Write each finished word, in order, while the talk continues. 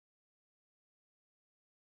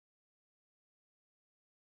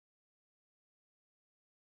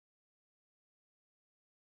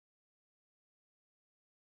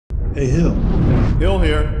Hey, Hill. Hill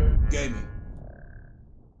here. Gaming.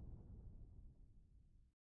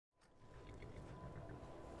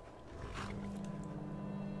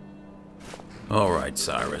 All right,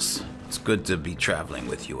 Cyrus. It's good to be traveling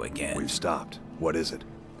with you again. We've stopped. What is it?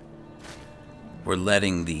 We're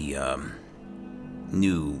letting the,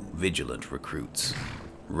 new Vigilant recruits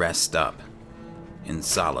rest up in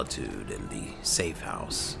solitude in the safe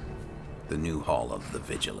house, the new Hall of the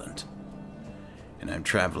Vigilant. And I'm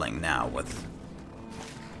traveling now with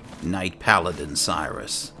Knight Paladin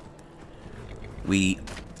Cyrus. We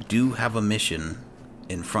do have a mission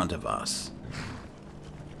in front of us.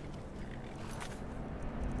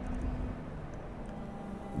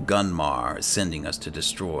 Gunmar is sending us to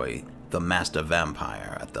destroy the Master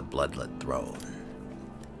Vampire at the Bloodlet Throne.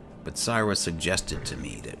 But Cyrus suggested to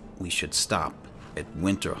me that we should stop at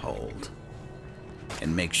Winterhold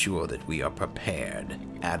and make sure that we are prepared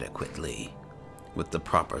adequately with the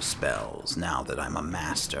proper spells now that I'm a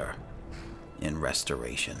master in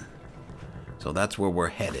restoration. So that's where we're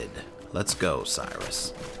headed. Let's go,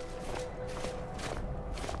 Cyrus.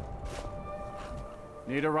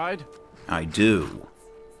 Need a ride? I do.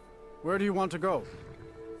 Where do you want to go?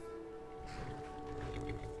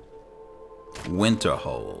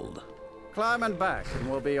 Winterhold. Climb and back,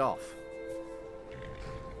 and we'll be off.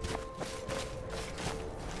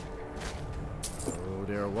 Oh,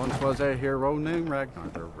 there once was a hero named Ragnar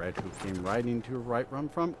the Red who came riding to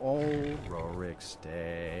Whiterun from old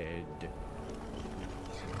Rorikstead.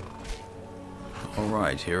 All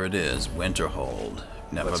right, here it is, Winterhold.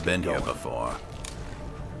 Never been here before.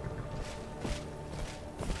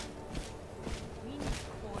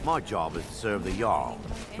 My job is to serve the Jarl,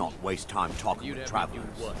 not waste time talking with travelers.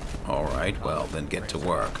 All right, well, then get to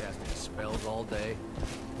work. Spells all day.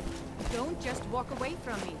 Don't just walk away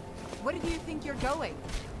from me. Where do you think you're going?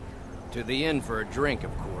 To the inn for a drink,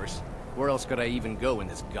 of course. Where else could I even go in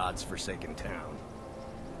this god's forsaken town?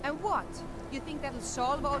 And what? You think that'll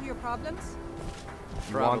solve all your problems?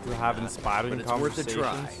 You want to Probably have not, inspiring but it's worth a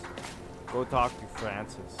conversations? try. Go talk to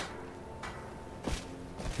Francis.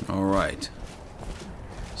 All right.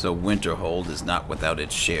 So Winterhold is not without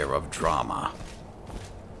its share of drama.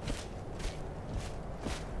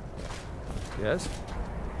 Yes?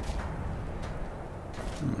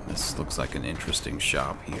 This looks like an interesting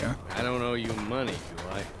shop here. I don't owe you money, do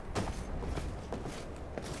I?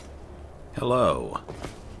 Hello.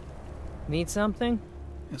 Need something?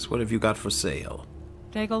 Yes, what have you got for sale?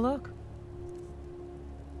 Take a look.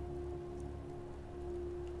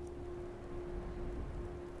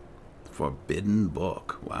 Forbidden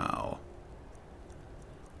book. Wow.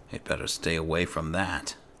 I'd better stay away from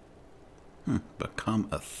that. Become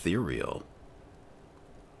ethereal.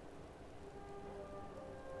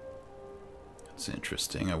 That's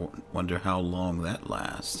interesting. I wonder how long that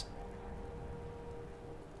lasts.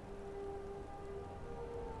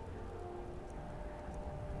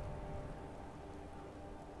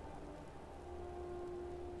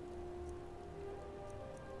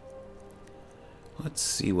 Let's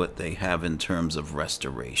see what they have in terms of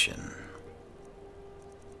restoration.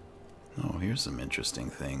 Oh, here's some interesting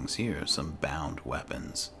things. Here, some bound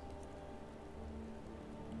weapons.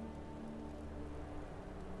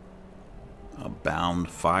 A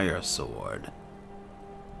bound fire sword.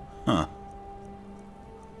 Huh.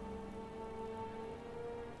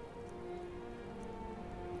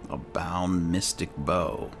 A bound mystic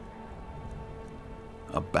bow.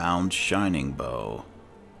 A bound shining bow.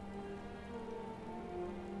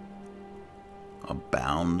 A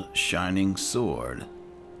bound shining sword.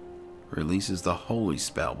 Releases the holy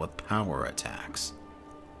spell with power attacks.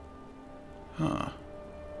 Huh.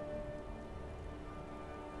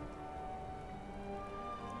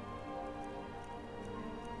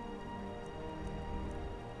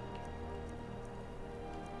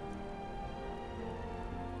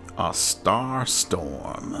 A star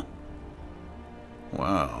storm.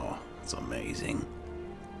 Wow, that's amazing.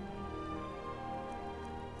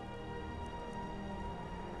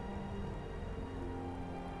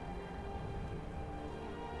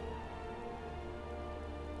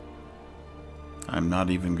 I'm not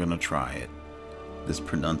even gonna try it. This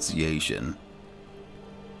pronunciation.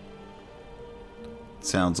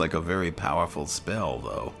 Sounds like a very powerful spell,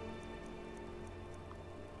 though.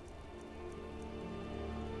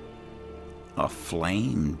 A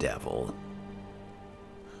flame devil.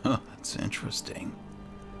 Huh, that's interesting.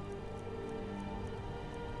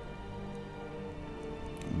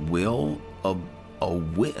 Will of a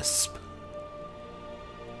wisp.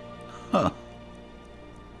 Huh.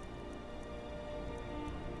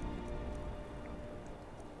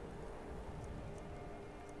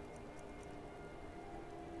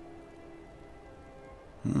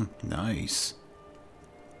 Nice.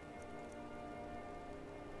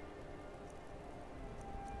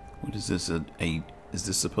 What is this? Is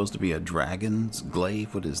this supposed to be a dragon's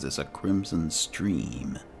glaive? What is this? A crimson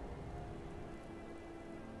stream?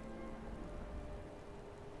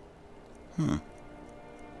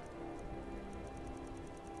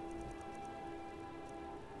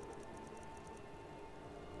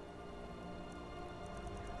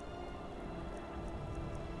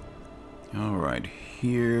 Alright,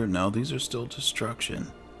 here... No, these are still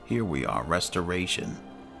destruction. Here we are, restoration.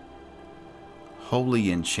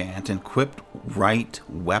 Holy enchant, equipped right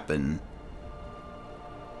weapon.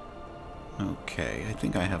 Okay, I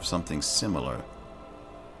think I have something similar.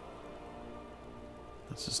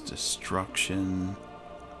 This is destruction,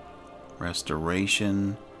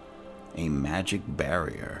 restoration, a magic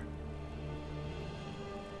barrier.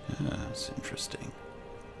 That's interesting.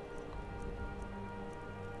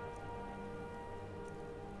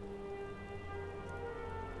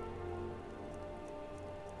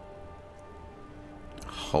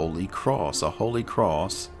 Holy Cross, a holy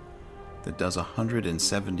cross that does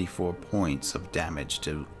 174 points of damage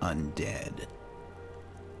to undead.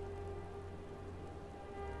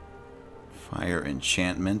 Fire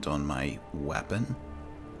enchantment on my weapon.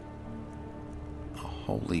 A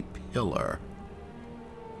holy pillar.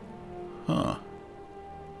 Huh.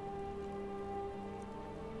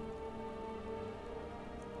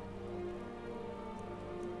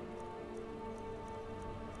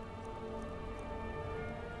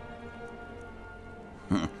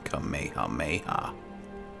 Kamehameha.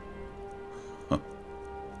 Huh.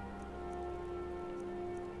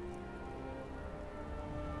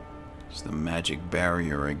 It's the magic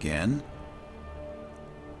barrier again.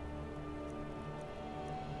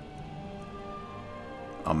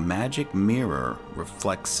 A magic mirror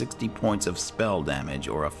reflects 60 points of spell damage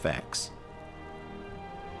or effects.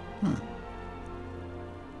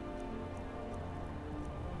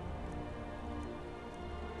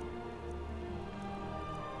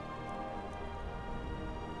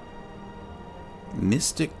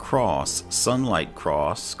 Mystic Cross, Sunlight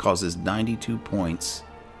Cross, causes 92 points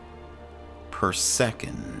per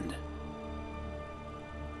second.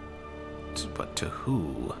 But to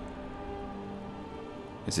who?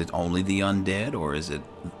 Is it only the undead, or is it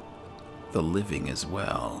the living as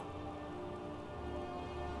well?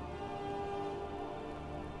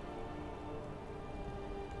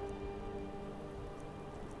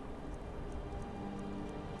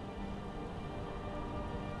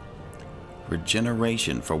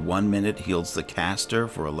 Regeneration for 1 minute heals the caster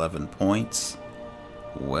for 11 points.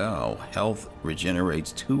 Well, health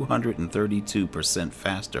regenerates 232%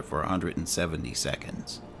 faster for 170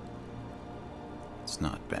 seconds. It's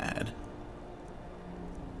not bad.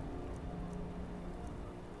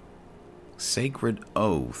 Sacred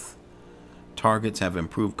Oath. Targets have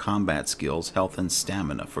improved combat skills, health, and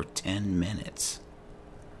stamina for 10 minutes.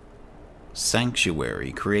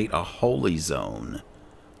 Sanctuary. Create a holy zone.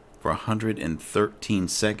 For 113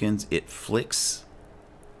 seconds, it flicks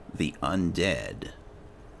the undead.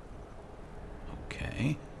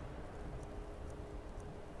 Okay.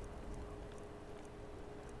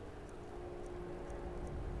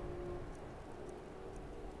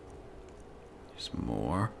 There's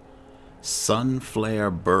more. Sun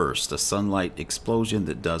Flare Burst, a sunlight explosion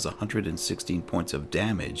that does 116 points of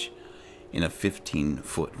damage in a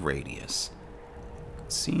 15-foot radius.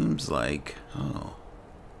 Seems like... oh...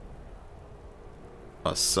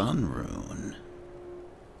 a sun rune.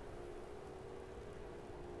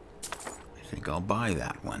 I think I'll buy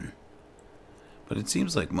that one. But it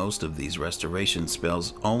seems like most of these restoration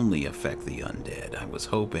spells only affect the undead. I was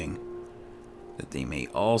hoping that they may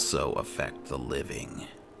also affect the living.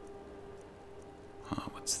 Oh,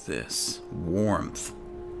 what's this? Warmth.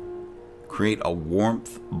 Create a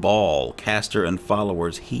warmth ball. Caster and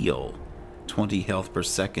followers heal. 20 health per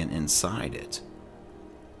second inside it.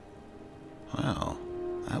 Well,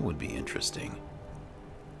 that would be interesting.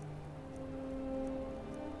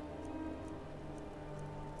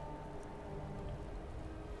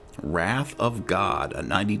 Wrath of God, a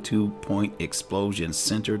 92-point explosion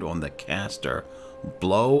centered on the caster.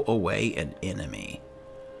 Blow away an enemy.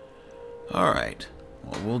 Alright,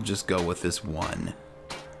 well, we'll just go with this one.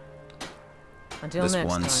 Until this next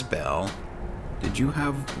one time. spell. Did you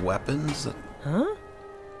have weapons? Huh?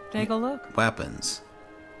 Take a look. Weapons.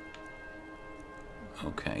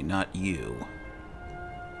 Okay, not you.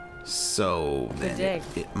 So Good then day.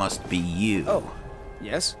 it must be you. Oh,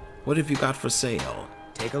 yes? What have you got for sale?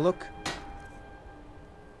 Take a look.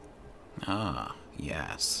 Ah,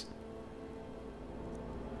 yes.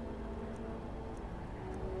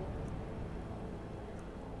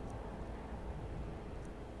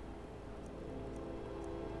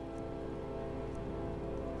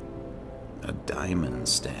 A diamond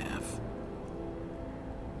staff.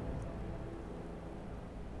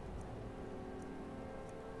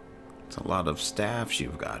 It's a lot of staffs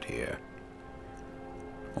you've got here.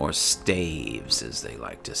 Or staves, as they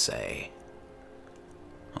like to say.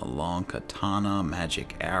 A long katana,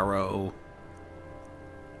 magic arrow,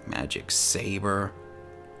 magic saber.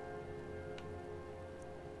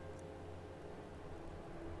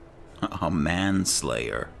 A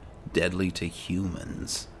manslayer, deadly to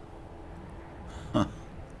humans. Huh.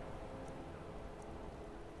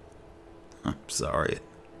 I'm sorry.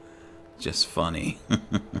 Just funny.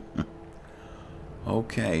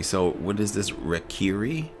 Okay, so what is this?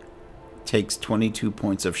 Rakiri? Takes 22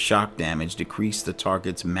 points of shock damage, decrease the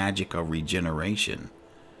target's magicka regeneration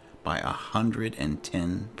by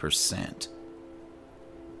 110%.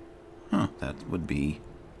 Huh, that would be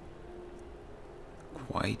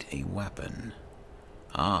quite a weapon.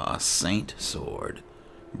 Ah, a saint sword.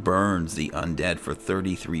 Burns the undead for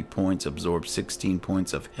 33 points, absorbs 16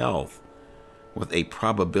 points of health with a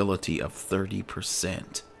probability of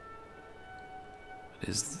 30%.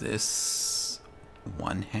 Is this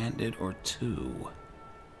one-handed or two?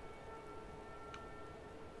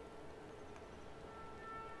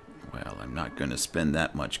 Well, I'm not going to spend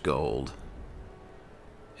that much gold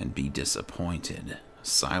and be disappointed.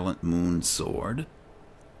 Silent Moon Sword.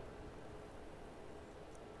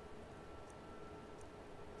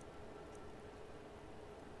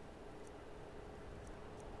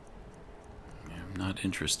 I'm not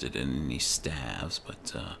interested in any staves,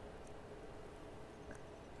 but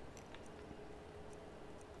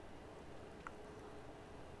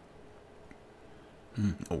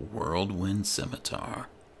a Whirlwind Scimitar.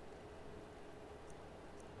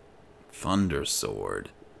 Thunder Sword.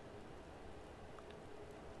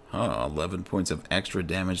 11 points of extra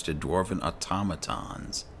damage to dwarven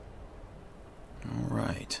automatons.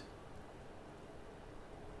 Alright.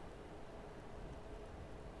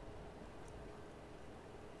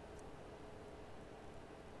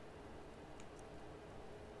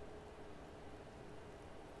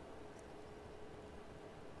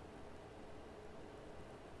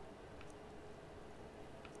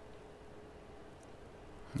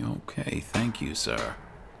 Okay, thank you, sir.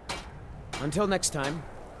 Until next time.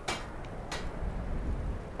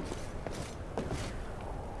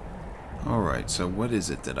 Alright, so what is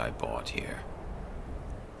it that I bought here?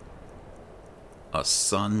 A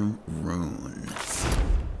sun rune.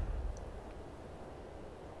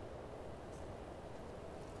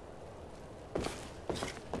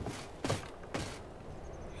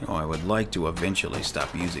 You know, I would like to eventually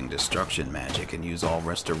stop using destruction magic and use all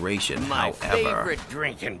restoration. My However, favorite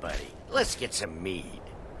drinking buddy. Let's get some mead.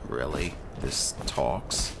 really, this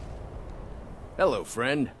talks. Hello,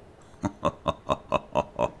 friend.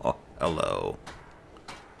 Hello.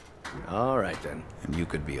 All right, then. And you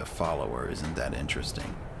could be a follower, isn't that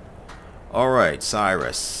interesting? Alright,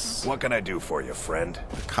 Cyrus. What can I do for you, friend?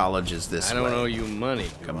 The college is this I way. don't owe you money.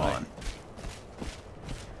 Come on.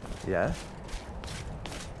 Yeah?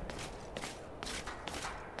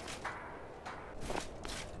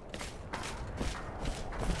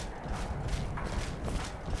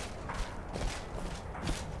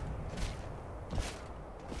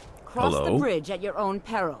 Cross Hello? the bridge at your own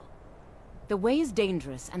peril. The way is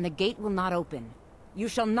dangerous, and the gate will not open. You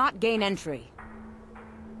shall not gain entry.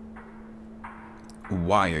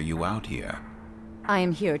 Why are you out here? I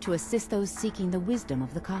am here to assist those seeking the wisdom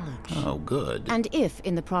of the college. Oh, good. And if,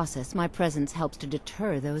 in the process, my presence helps to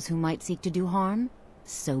deter those who might seek to do harm,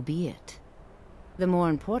 so be it. The more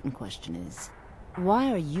important question is,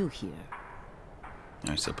 why are you here?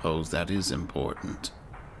 I suppose that is important.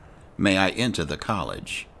 May I enter the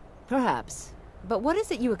college? Perhaps. But what is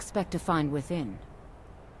it you expect to find within?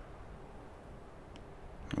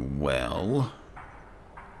 Well...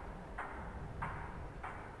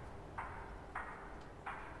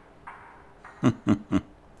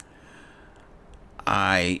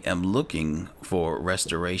 I am looking for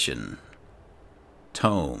restoration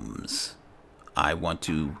tomes. I want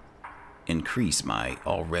to increase my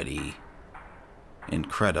already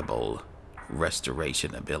incredible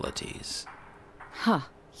restoration abilities. Huh.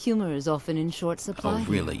 Humor is often in short supply. Oh,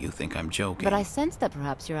 really? You think I'm joking? But I sense that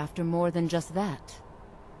perhaps you're after more than just that.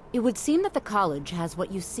 It would seem that the college has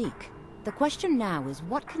what you seek. The question now is,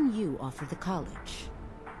 what can you offer the college?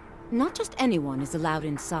 Not just anyone is allowed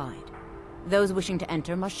inside. Those wishing to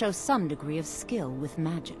enter must show some degree of skill with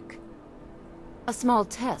magic. A small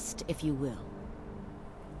test, if you will.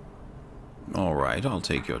 All right, I'll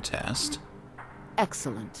take your test.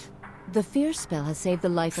 Excellent. The fear spell has saved the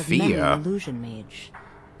life of many Fear? an illusion mage.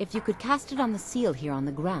 If you could cast it on the seal here on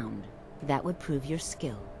the ground, that would prove your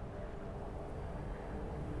skill.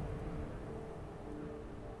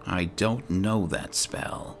 I don't know that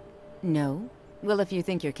spell. No? Well, if you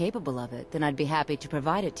think you're capable of it, then I'd be happy to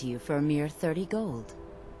provide it to you for a mere 30 gold.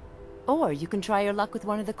 Or you can try your luck with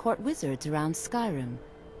one of the court wizards around Skyrim.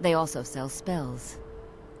 They also sell spells.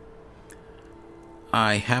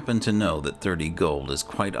 I happen to know that 30 gold is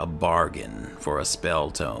quite a bargain for a spell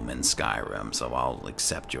tome in Skyrim, so I'll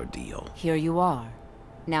accept your deal. Here you are.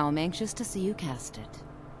 Now I'm anxious to see you cast it.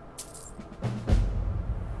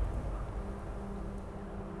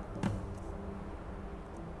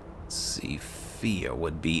 See, fear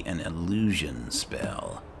would be an illusion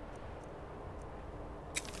spell.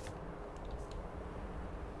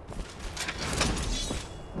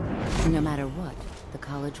 No matter what, the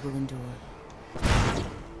college will endure.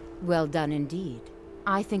 Well done indeed.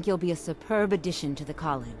 I think you'll be a superb addition to the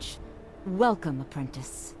college. Welcome,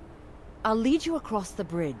 apprentice. I'll lead you across the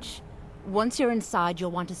bridge. Once you're inside,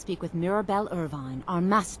 you'll want to speak with Mirabelle Irvine, our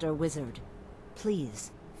master wizard.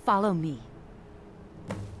 Please, follow me.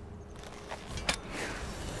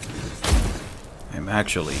 I'm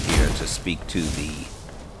actually here to speak to the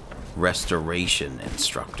restoration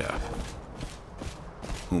instructor,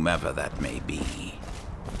 whomever that may be.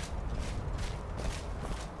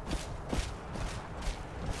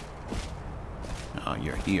 Oh,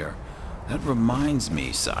 you're here. That reminds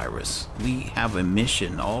me, Cyrus, we have a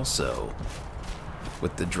mission also.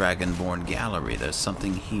 With the Dragonborn Gallery, there's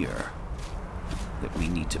something here that we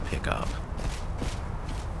need to pick up.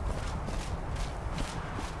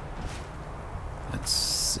 Let's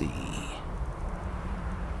see.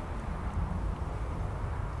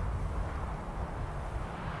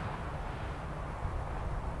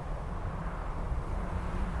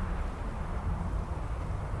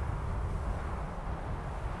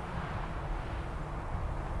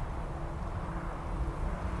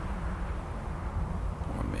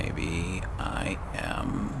 Or maybe I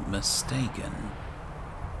am mistaken.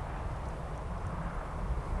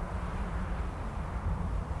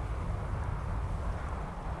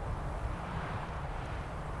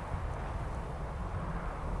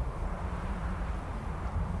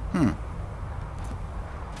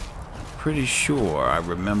 Pretty sure I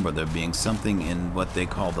remember there being something in what they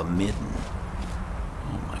call the midden.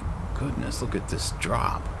 Oh my goodness, look at this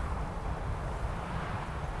drop.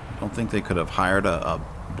 I don't think they could have hired a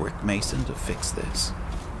brick mason to fix this.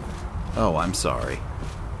 Oh, I'm sorry.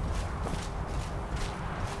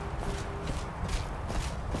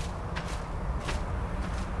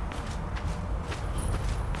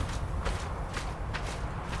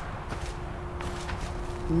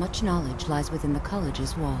 Much knowledge lies within the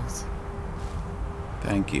college's walls.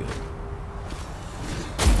 Thank you.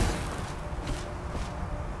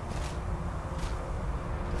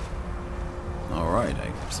 All right,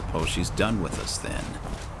 I suppose she's done with us then.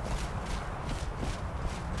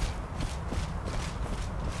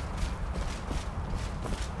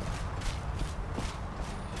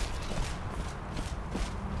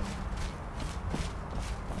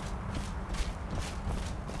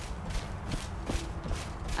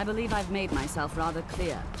 I believe I've made myself rather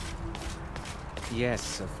clear.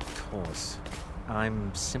 Yes, of course.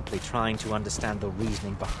 I'm simply trying to understand the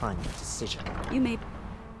reasoning behind the decision. You may...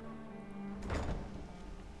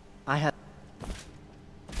 I have...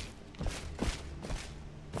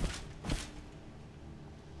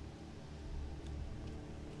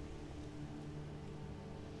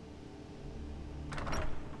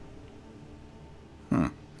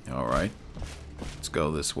 All right. Let's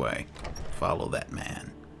go this way. Follow that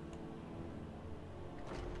man.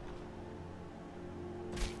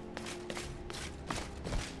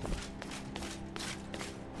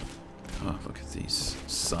 Oh, look at these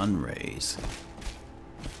sun rays.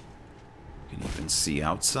 You can even see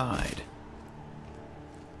outside.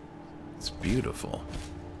 It's beautiful.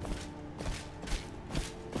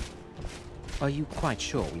 Are you quite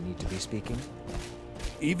sure we need to be speaking?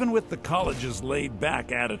 Even with the college's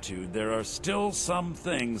laid-back attitude, there are still some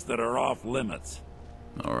things that are off limits.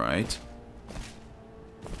 All right.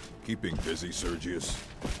 Keeping busy, Sergius?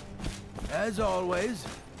 As always,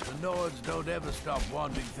 the Nords don't ever stop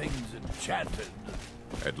wanting things enchanted.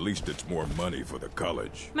 At least it's more money for the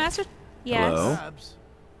college. Master... Yes? Hello?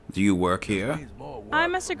 Do you work here?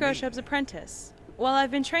 I'm Master Groshub's apprentice. While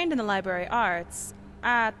I've been trained in the library arts,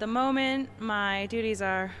 at the moment, my duties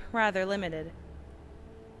are rather limited.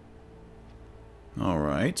 All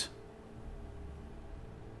right.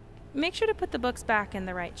 Make sure to put the books back in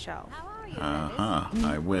the right shelf. Uh-huh,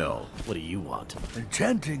 I will. What do you want?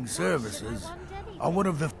 Enchanting services are one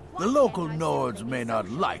of the local Nords may not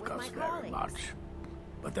like us very much,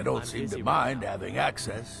 but they don't seem to mind having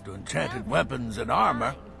access to enchanted weapons and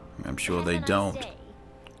armor. I'm sure they don't.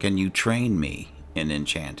 Can you train me in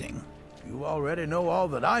enchanting. You already know all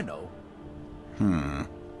that I know.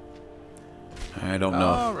 I don't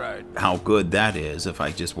know how good that is if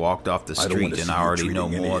I just walked off the street and I already know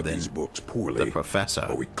more than the professor.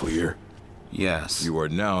 Are we clear? Yes. You are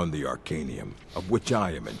now in the Arcanium, of which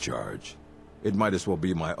I am in charge. It might as well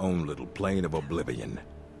be my own little plane of oblivion.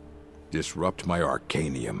 Disrupt my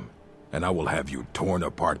Arcanium, and I will have you torn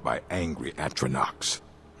apart by angry Atronachs.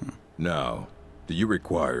 Now, do you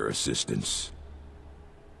require assistance?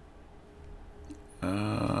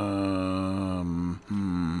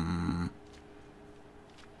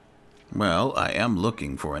 Well, I am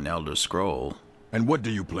looking for an Elder Scroll. And what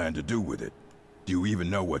do you plan to do with it? Do you even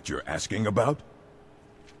know what you're asking about?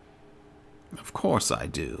 Of course I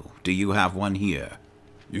do. Do you have one here?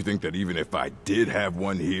 You think that even if I did have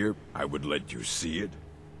one here, I would let you see it?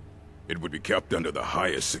 It would be kept under the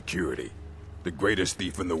highest security. The greatest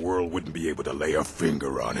thief in the world wouldn't be able to lay a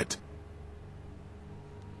finger on it.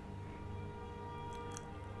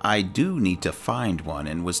 I do need to find one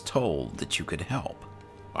and was told that you could help.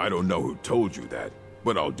 I don't know who told you that,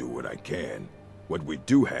 but I'll do what I can. What we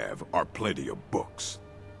do have are plenty of books.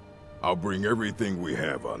 I'll bring everything we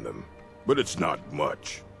have on them, but it's not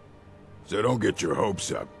much. So don't get your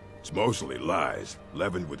hopes up. It's mostly lies,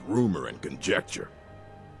 leavened with rumor and conjecture.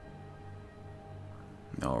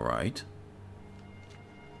 All right.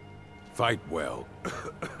 Fight well.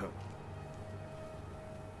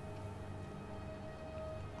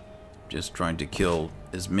 Just trying to kill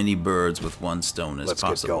as many birds with one stone as possible.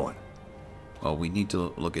 Let's get going. Well, we need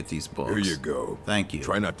to look at these books. Here you go. Thank you.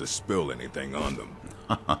 Try not to spill anything on them.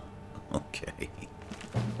 Okay.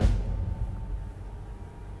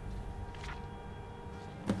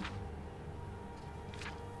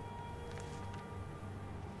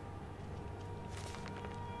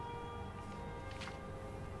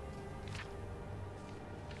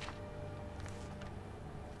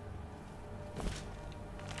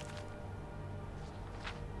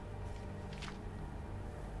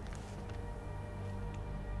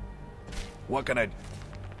 What can I...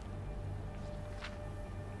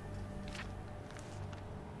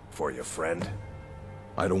 For your friend?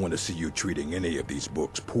 I don't want to see you treating any of these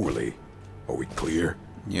books poorly. Are we clear?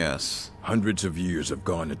 Yes. Hundreds of years have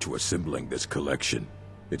gone into assembling this collection.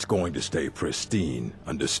 It's going to stay pristine,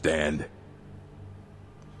 understand?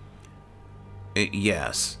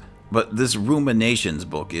 Yes, but this Ruminations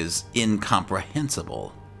book is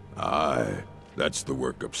incomprehensible. Aye, that's the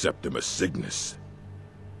work of Septimus Cygnus.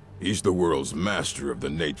 He's the world's master of the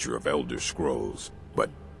nature of Elder Scrolls,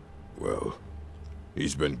 but, well,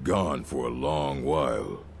 he's been gone for a long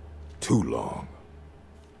while. Too long.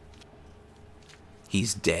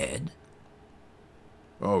 He's dead?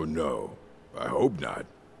 Oh no, I hope not.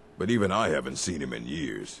 But even I haven't seen him in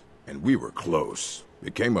years, and we were close.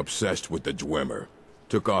 Became obsessed with the Dwemer.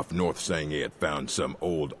 Took off north saying he had found some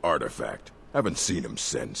old artifact. Haven't seen him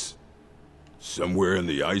since. Somewhere in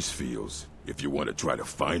the ice fields. If you want to try to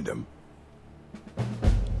find him.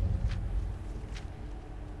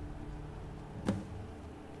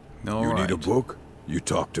 All you right. need a book? You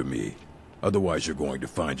talk to me. Otherwise you're going to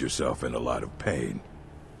find yourself in a lot of pain.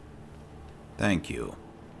 Thank you.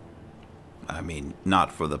 I mean,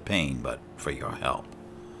 not for the pain, but for your help.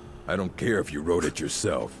 I don't care if you wrote it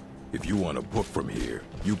yourself. If you want a book from here,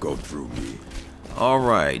 you go through me. All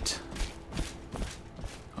right.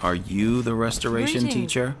 Are you the restoration Greetings.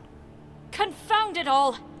 teacher? Confound it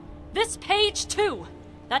all! This page too!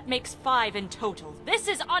 That makes 5 in total. This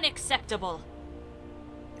is unacceptable!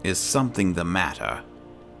 Is something the matter?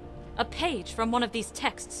 A page from one of these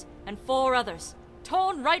texts, and 4 others,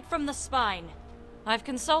 torn right from the spine. I've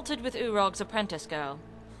consulted with Urog's apprentice girl,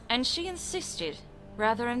 and she insisted,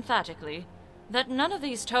 rather emphatically, that none of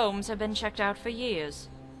these tomes have been checked out for years.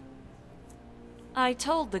 I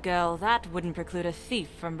told the girl that wouldn't preclude a thief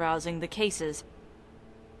from browsing the cases.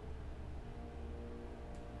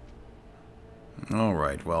 All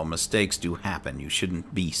right, well, mistakes do happen. You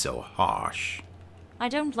shouldn't be so harsh. I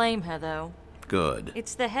don't blame her, though. Good.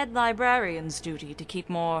 It's the head librarian's duty to keep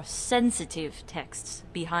more sensitive texts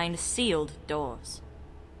behind sealed doors.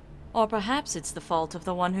 Or perhaps it's the fault of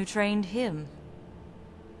the one who trained him.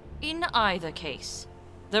 In either case,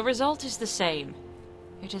 the result is the same.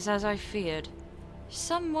 It is as I feared.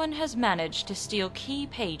 Someone has managed to steal key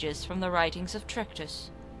pages from the writings of Trictus.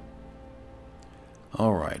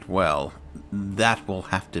 All right, well, that will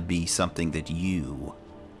have to be something that you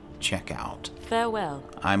check out. Farewell.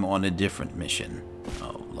 I'm on a different mission.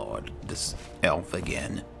 Oh, Lord, this elf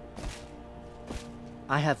again.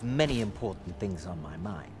 I have many important things on my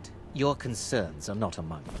mind. Your concerns are not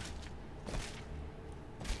among them.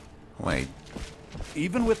 Wait,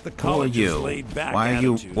 Even with the Who are college's you? laid back Why are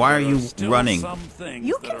you? attitude, Why are there you still running? some things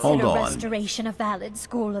You that are Hold consider on. restoration a valid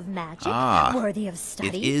school of magic, Ah, worthy of study.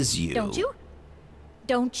 it is you. Don't you?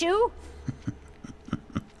 Don't you?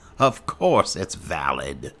 Of course, it's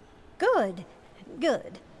valid. Good.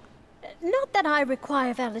 Good. Not that I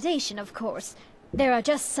require validation, of course. There are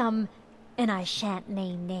just some, and I shan't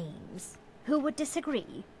name names, who would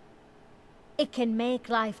disagree. It can make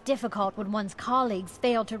life difficult when one's colleagues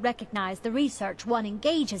fail to recognize the research one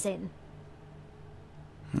engages in.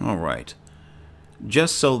 All right.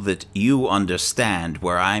 Just so that you understand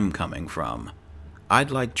where I'm coming from,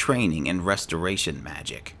 I'd like training in restoration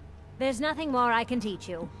magic. There's nothing more I can teach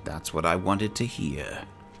you. That's what I wanted to hear.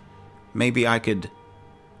 Maybe I could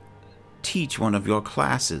teach one of your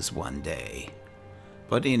classes one day.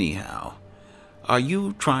 But anyhow, are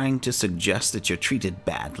you trying to suggest that you're treated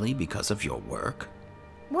badly because of your work?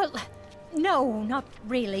 Well, no, not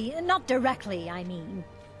really. Not directly, I mean.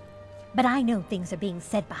 But I know things are being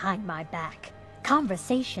said behind my back.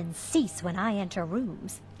 Conversations cease when I enter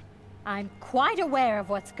rooms. I'm quite aware of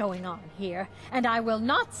what's going on here, and I will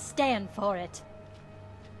not stand for it.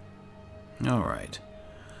 All right.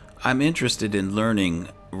 I'm interested in learning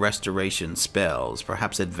restoration spells,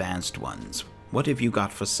 perhaps advanced ones. What have you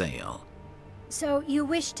got for sale? So you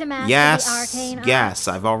wish to master Yes, the arcane yes,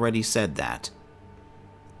 I've already said that.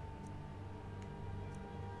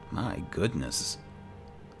 My goodness.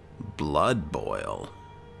 Blood boil.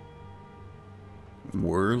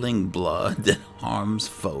 Whirling blood that harms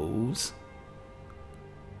foes?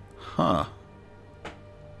 Huh.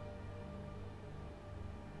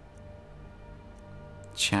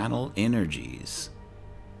 Channel energies.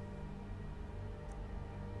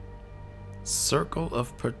 Circle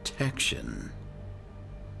of protection.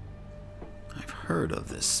 I've heard of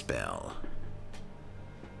this spell.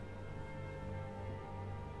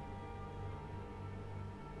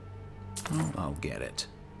 Oh, I'll get it.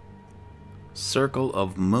 Circle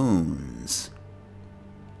of moons.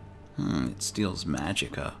 It steals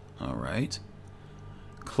magicka. Alright.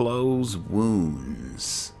 Close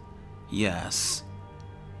wounds. Yes.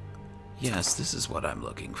 Yes, this is what I'm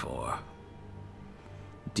looking for.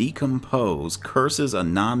 Decompose curses a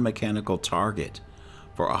non-mechanical target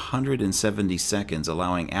for 170 seconds,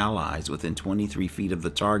 allowing allies within 23 feet of the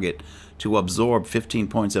target to absorb 15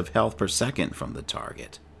 points of health per second from the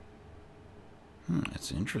target.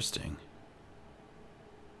 That's interesting.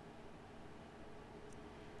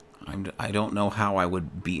 I don't know how I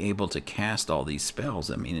would be able to cast all these spells.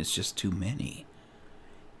 I mean, it's just too many.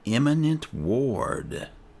 Imminent Ward.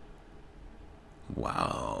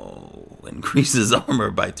 Wow. Increases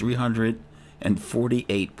armor by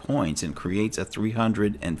 348 points and creates a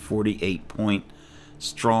 348 point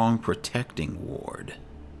strong protecting ward.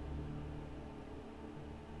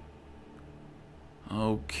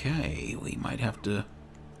 Okay, we might have to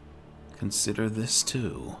consider this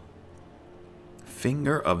too.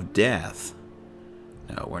 Finger of Death.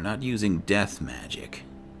 No, we're not using death magic.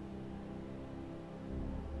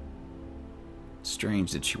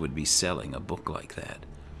 Strange that she would be selling a book like that.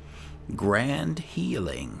 Grand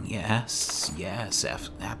Healing. Yes, yes,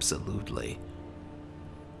 absolutely.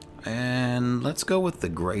 And let's go with the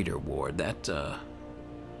Greater Ward. That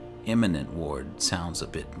Imminent Ward sounds a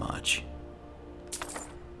bit much.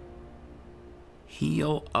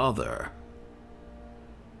 Heal Other.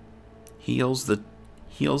 Heals the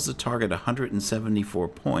target 174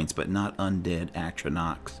 points, but not undead,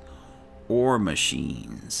 atronachs, or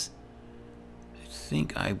machines. I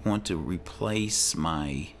think I want to replace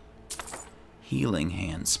my Healing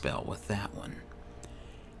Hand spell with that one.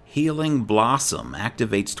 Healing Blossom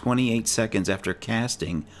activates 28 seconds after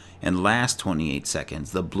casting and lasts 28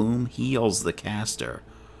 seconds. The bloom heals the caster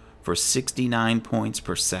for 69 points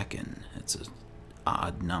per second. It's an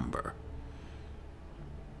odd number.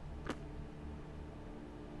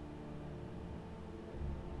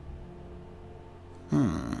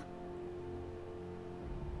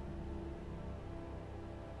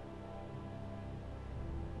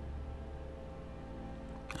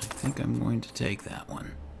 I think I'm going to take that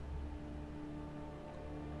one.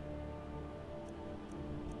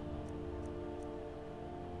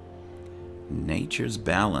 Nature's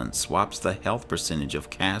Balance swaps the health percentage of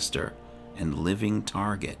caster and living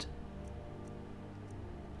target.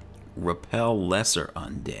 Repel lesser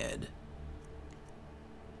undead.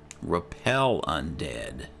 Repel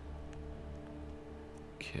undead.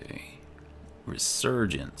 Okay.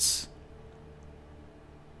 Resurgence.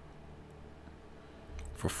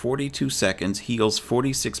 For 42 seconds, heals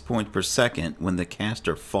 46 points per second when the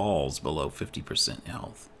caster falls below 50%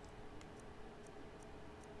 health.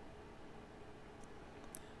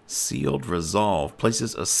 Sealed Resolve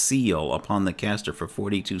places a seal upon the caster for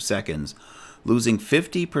 42 seconds. Losing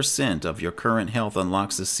 50% of your current health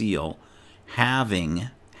unlocks the seal, halving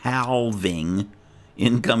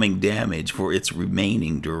incoming damage for its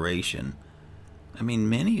remaining duration. I mean,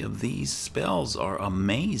 many of these spells are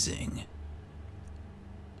amazing.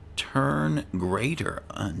 Turn Greater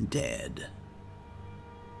Undead.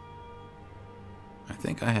 I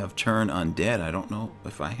think I have Turn Undead. I don't know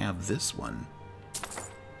if I have this one.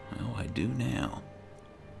 Oh, I do now.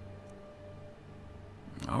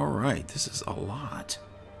 Alright, this is a lot.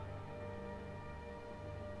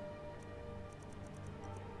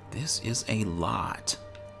 This is a lot.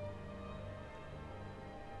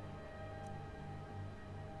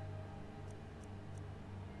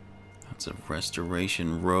 Lots of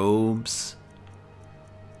restoration robes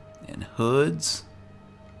and hoods.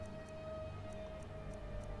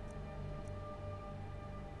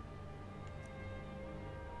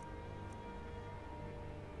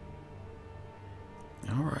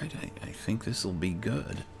 Alright, I think this will be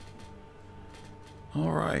good.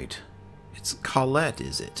 Alright. It's Colette,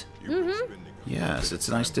 is it? Mm-hmm. Yes, it's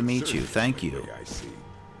nice to meet you. Thank you.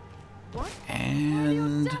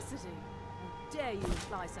 And...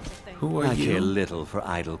 who are I you? care little for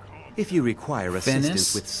idle. If you require assistance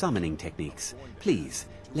Venice? with summoning techniques, please,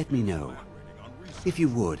 let me know. If you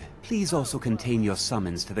would, please also contain your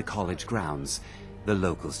summons to the college grounds. The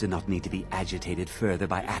locals do not need to be agitated further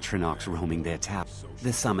by Atronachs roaming their town.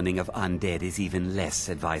 The summoning of undead is even less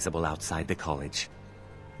advisable outside the college.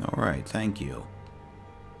 Alright, thank you.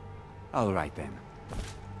 Alright then.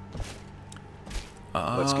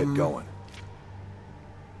 Let's get going.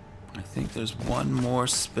 I think there's one more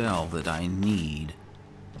spell that I need.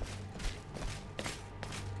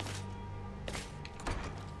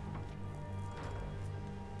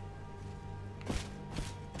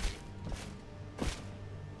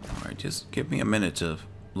 Alright, just give me a minute to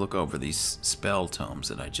look over these spell tomes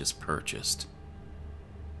that I just purchased.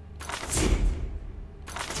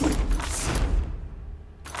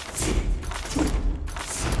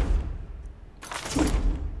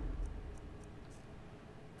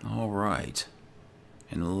 Alright,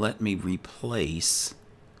 and let me replace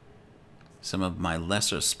some of my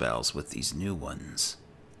lesser spells with these new ones.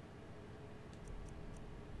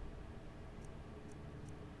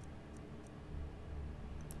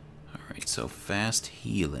 Alright, so fast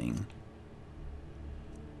healing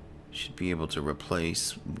should be able to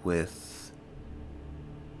replace with...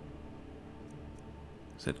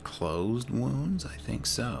 is it closed wounds? I think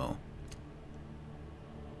so.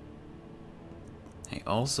 I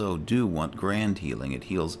also do want grand healing. It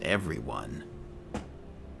heals everyone.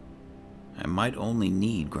 I might only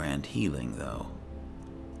need grand healing, though.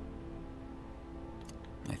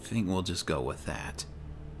 I think we'll just go with that.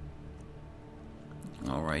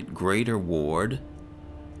 Alright, Greater Ward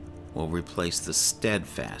will replace the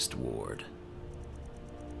Steadfast Ward.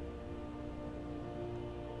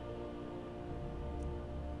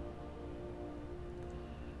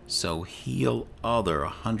 So heal other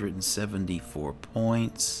 174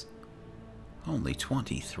 points. Only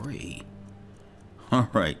 23.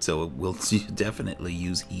 Alright, so we'll definitely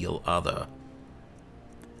use heal other.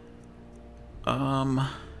 I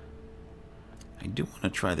do want to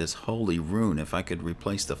try this Holy Rune. If I could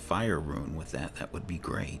replace the Fire Rune with that, that would be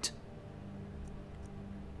great.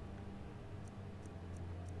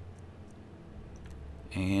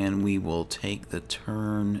 And we will take the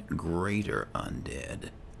Turn Greater Undead.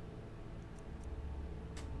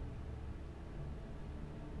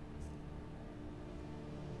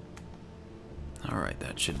 Alright,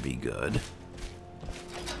 that should be good.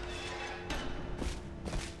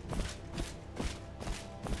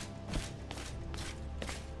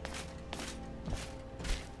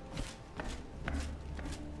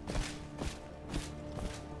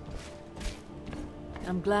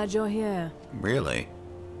 I'm glad you're here. Really?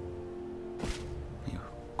 You're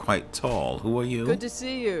quite tall. Who are you? Good to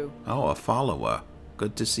see you. Oh, a follower.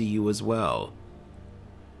 Good to see you as well.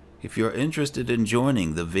 If you're interested in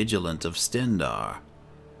joining the Vigilant of Stendarr,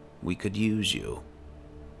 we could use you.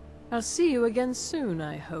 I'll see you again soon,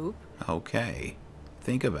 I hope. Okay.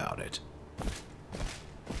 Think about it.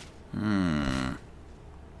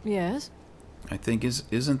 Yes? I think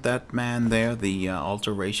isn't that man there the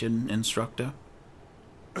alteration instructor?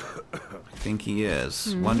 I think he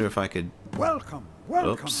is. Wonder if I could... Welcome,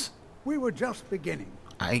 welcome. Oops. We were just beginning.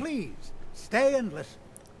 I- Please, stay and listen.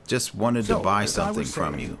 Just wanted to buy as I something was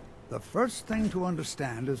from saying, you. The first thing to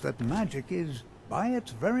understand is that magic is, by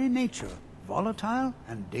its very nature, volatile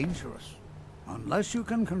and dangerous. Unless you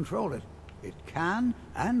can control it, it can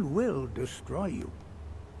and will destroy you.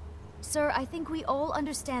 Sir, I think we all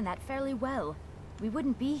understand that fairly well. We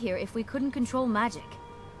wouldn't be here if we couldn't control magic.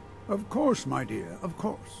 Of course, my dear, of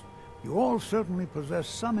course. You all certainly possess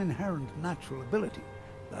some inherent natural ability.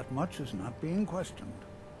 That much is not being questioned.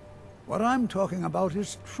 What I'm talking about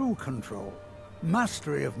is true control,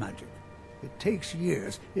 mastery of magic. It takes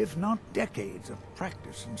years, if not decades, of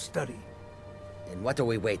practice and study. Then what are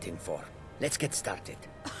we waiting for? Let's get started.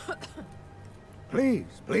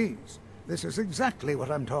 Please, please. This is exactly what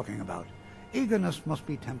I'm talking about. Eagerness must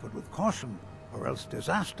be tempered with caution, or else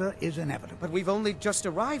disaster is inevitable. But we've only just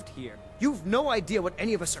arrived here. You've no idea what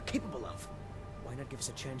any of us are capable of. Why not give us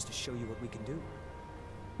a chance to show you what we can do?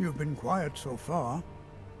 You've been quiet so far.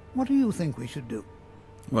 What do you think we should do?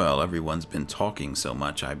 Well, everyone's been talking so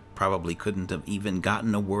much, I probably couldn't have even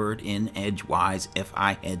gotten a word in edgewise if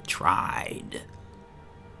I had tried.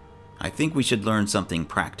 I think we should learn something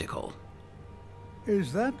practical.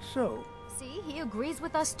 Is that so? See, he agrees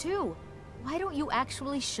with us too. Why don't you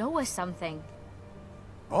actually show us something?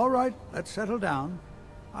 All right, let's settle down.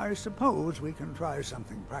 I suppose we can try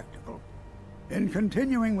something practical. In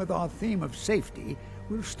continuing with our theme of safety,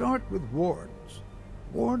 we'll start with wards.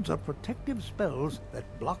 Wards are protective spells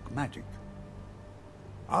that block magic.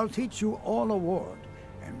 I'll teach you all a ward,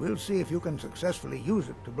 and we'll see if you can successfully use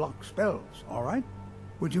it to block spells, all right?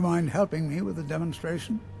 Would you mind helping me with the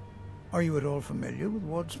demonstration? Are you at all familiar with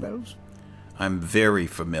ward spells? I'm very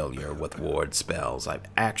familiar with ward spells. I've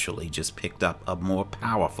actually just picked up a more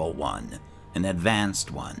powerful one, an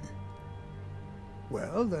advanced one.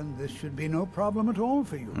 Well, then this should be no problem at all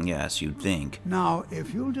for you. Yes, you'd think. Now,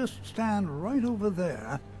 if you'll just stand right over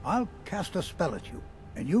there, I'll cast a spell at you,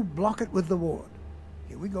 and you block it with the ward.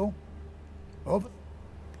 Here we go. Over.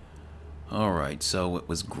 Alright, so it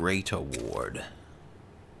was Greater Ward.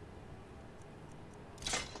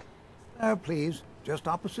 There, please, just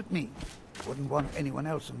opposite me. Wouldn't want anyone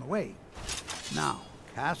else in the way. Now,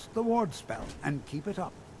 cast the ward spell and keep it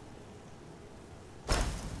up.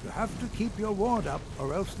 You have to keep your ward up,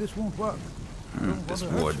 or else this won't work. This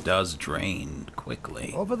ward does drain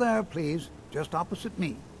quickly. Over there, please, just opposite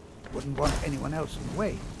me. Wouldn't want anyone else in the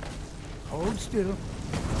way. Hold still.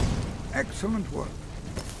 Excellent work.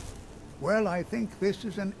 Well, I think this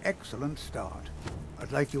is an excellent start.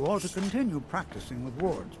 I'd like you all to continue practicing with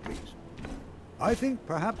wards, please. I think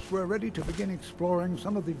perhaps we're ready to begin exploring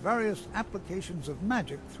some of the various applications of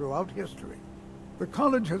magic throughout history. The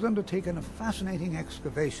college has undertaken a fascinating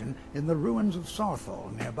excavation in the ruins of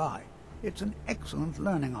Sarthal nearby. It's an excellent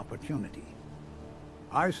learning opportunity.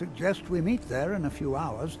 I suggest we meet there in a few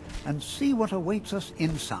hours and see what awaits us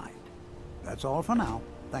inside. That's all for now.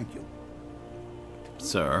 Thank you.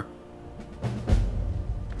 Sir.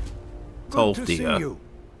 Good to see you.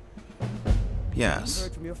 Yes.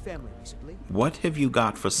 Heard from your family recently? What have you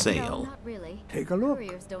got for sale? No, not really. Take a look.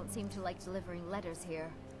 Couriers don't seem to like delivering letters here.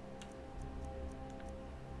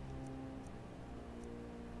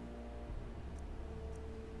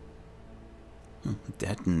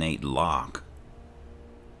 Detonate lock.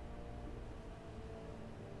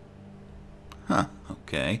 Huh,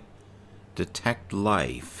 okay. Detect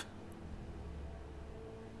life.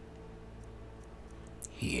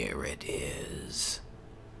 Here it is.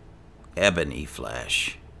 Ebony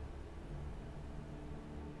flesh.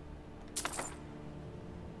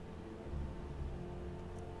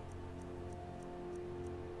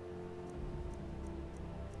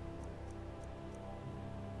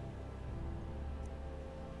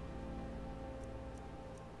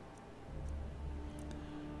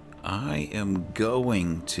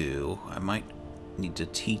 I might need to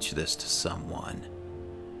teach this to someone,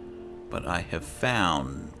 but I have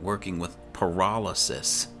found, working with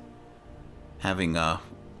paralysis, having a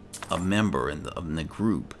member in the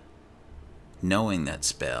group, knowing that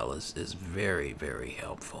spell is very, very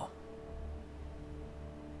helpful.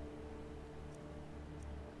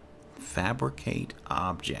 Fabricate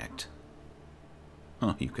object.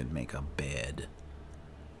 Oh, you can make a bed.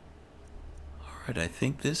 Alright, I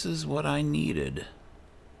think this is what I needed.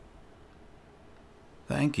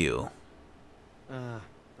 Thank you.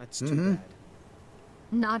 That's too bad.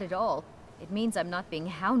 Not at all. It means I'm not being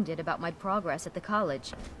hounded about my progress at the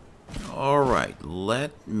college. Alright,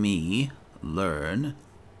 let me learn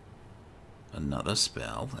another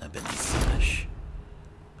spell, Ebony Flesh.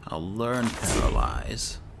 I'll learn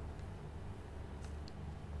Paralyze.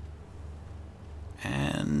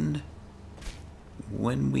 And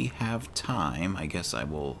when we have time, I guess I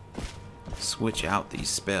will switch out these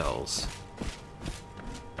spells.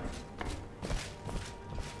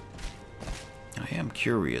 I am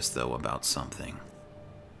curious, though, about something.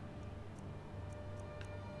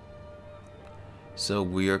 So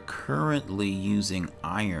we are currently using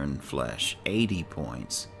iron flesh, 80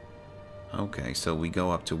 points. Okay, so we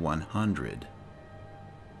go up to 100.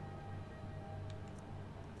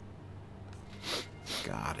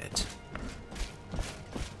 Got it.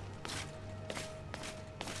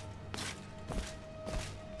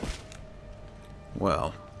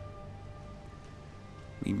 Well,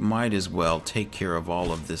 we might as well take care of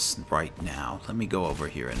all of this right now. Let me go over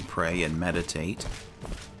here and pray and meditate.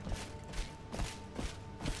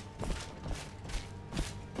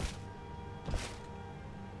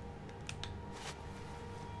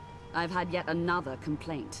 I've had yet another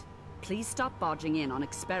complaint. Please stop barging in on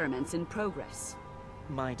experiments in progress.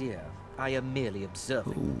 My dear, I am merely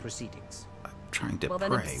observing the proceedings. I'm trying to Well, then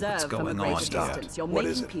pray. What's observe from a going greater on here? distance. You're What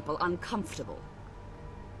is making it? people uncomfortable.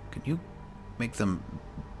 Can you make them...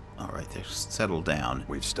 Alright, they're settled down.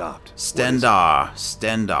 We've stopped. Stendarr,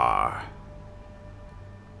 Stendarr.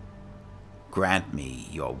 Grant me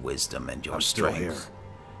your wisdom and your I'm still strength. here.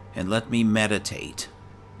 And let me meditate.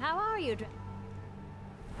 How are you?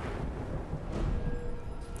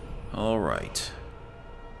 Alright.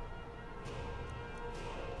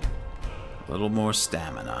 A little more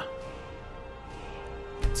stamina.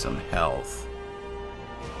 Some health.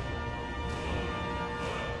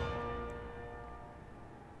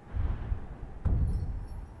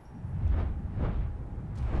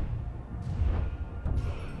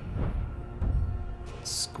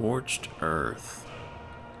 Scorched earth.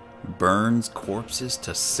 Burns corpses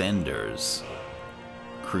to cinders,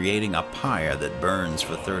 creating a pyre that burns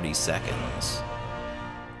for 30 seconds.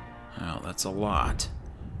 Oh, that's a lot.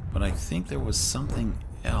 But I think there was something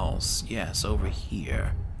else. Yes, over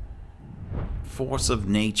here. Force of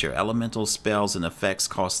nature. Elemental spells and effects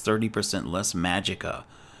cost 30% less magicka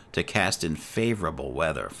to cast in favorable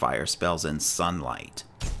weather. Fire spells and sunlight.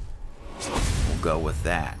 We'll go with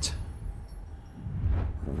that.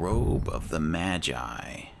 Robe of the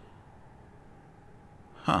Magi.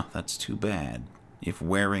 Huh, that's too bad. If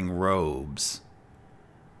wearing robes,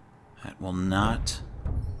 that will not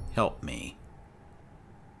help me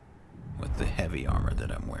with the heavy armor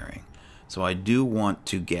that I'm wearing. So I do want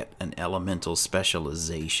to get an elemental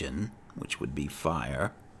specialization, which would be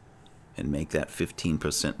fire, and make that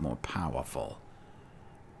 15% more powerful.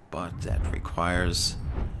 But that requires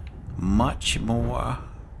much more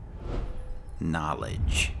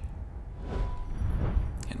knowledge.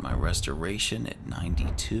 And my restoration at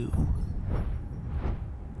 92.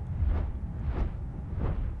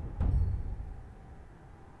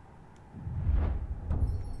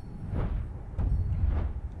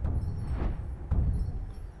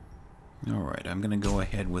 Alright, I'm going to go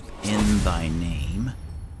ahead with In Thy Name.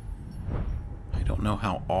 I don't know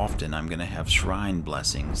how often I'm going to have shrine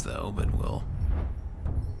blessings, though, but we'll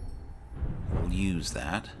use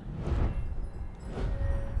that.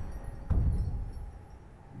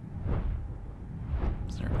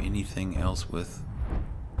 Is there anything else with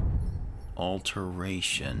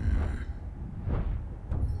alteration?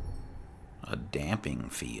 A damping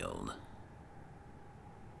field.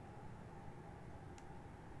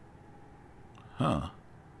 Huh.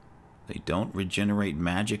 They don't regenerate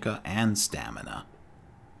magicka and stamina.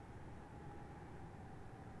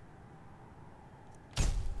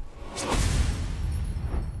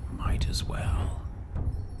 Might as well.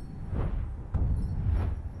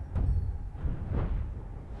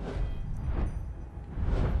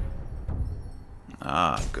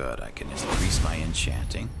 Ah, good. I can increase my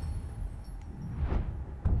enchanting.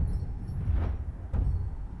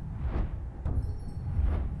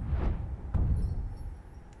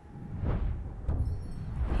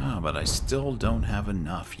 But I still don't have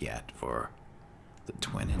enough yet for the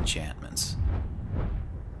twin enchantments.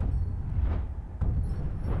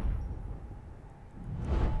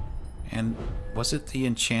 And was it the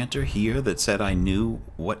enchanter here that said I knew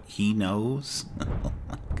what he knows? Oh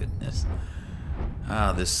my goodness.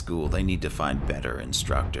 Ah, this school, they need to find better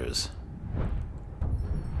instructors.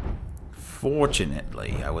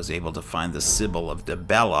 Fortunately, I was able to find the Sibyl of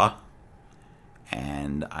Debella,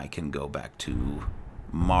 and I can go back to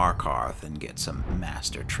Markarth and get some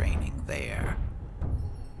master training there.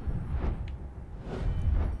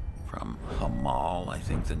 From Hamal, I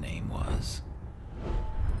think the name was.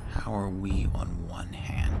 How are we on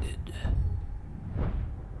one-handed?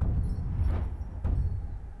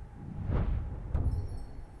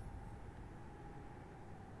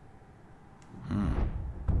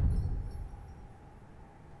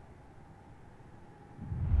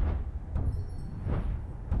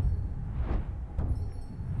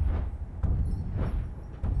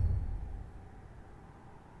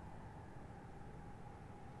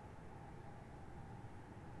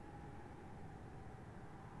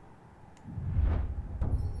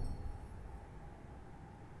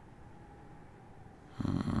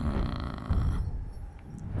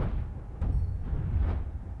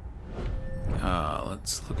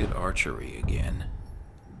 Let's look at archery again.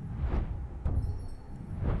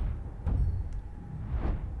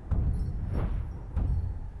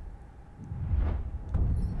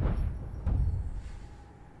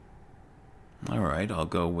 Alright, I'll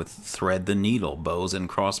go with thread the needle. Bows and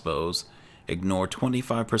crossbows ignore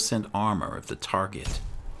 25% armor if the target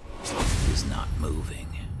is not moving.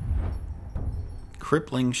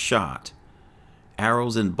 Crippling shot.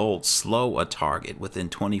 Arrows and bolts slow a target within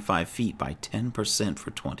 25 feet by 10%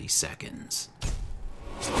 for 20 seconds.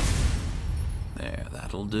 There,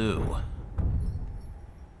 that'll do.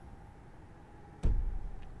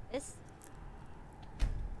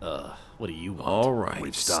 What do you want? All right,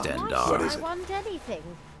 Stendarr. Why should I want anything?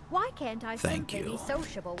 Why can't I Thank simply you. be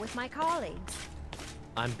sociable with my colleagues?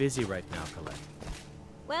 I'm busy right now, Colette.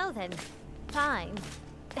 Well then, fine.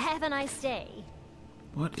 Have a nice day.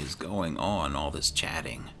 What is going on, all this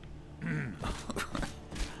chatting?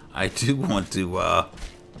 I do want to,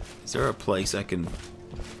 is there a place I can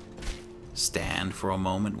stand for a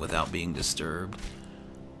moment without being disturbed?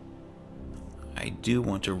 I do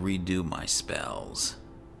want to redo my spells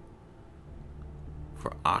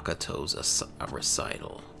for Akato's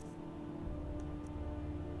recital.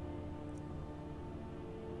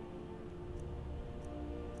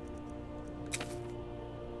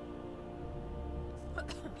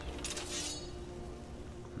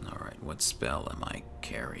 Alright, what spell am I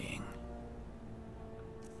carrying?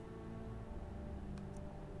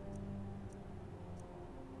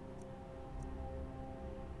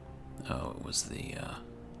 Oh, it was the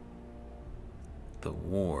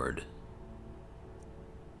ward.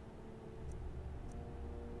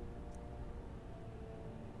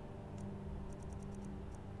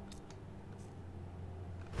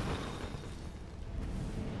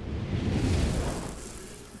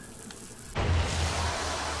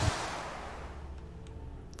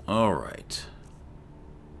 All right.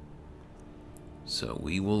 So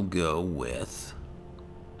we will go with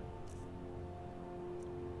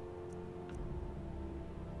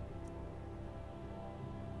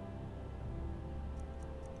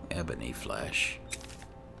ebony flesh.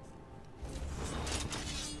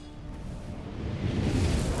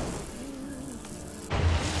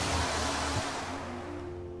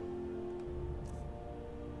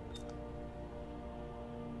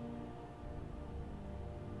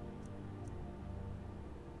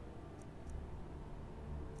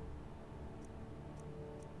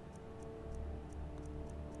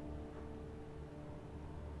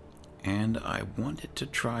 And I wanted to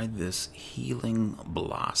try this healing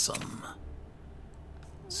blossom.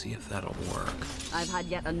 See if that'll work. I've had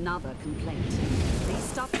yet another complaint. Please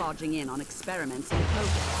stop barging in on experiments in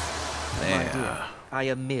progress. My dear, I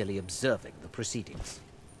am merely observing the proceedings.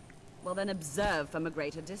 Well then observe from a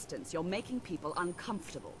greater distance. You're making people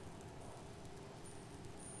uncomfortable.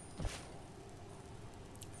 I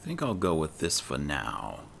think I'll go with this for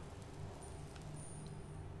now.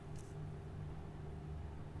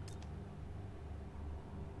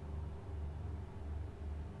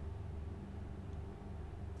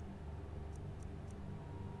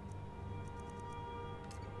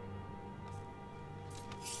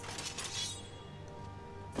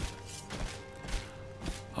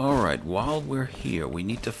 Alright, while we're here, we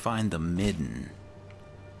need to find the midden.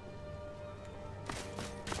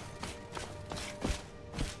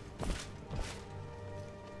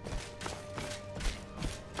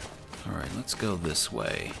 Alright, let's go this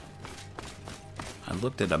way. I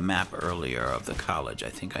looked at a map earlier of the college. I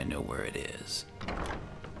think I know where it is.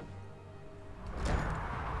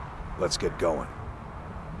 Let's get going.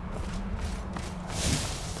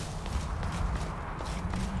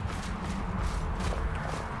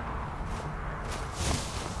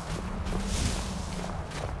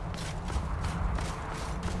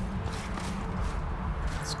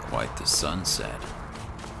 Quite the sunset.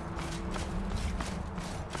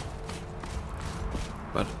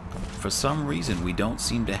 But for some reason we don't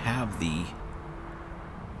seem to have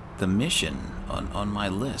the mission on my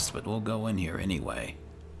list, but we'll go in here anyway.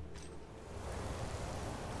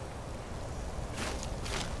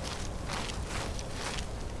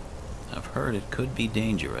 I've heard it could be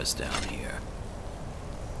dangerous down here.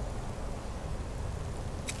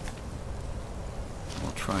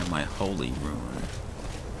 We'll try my holy rune.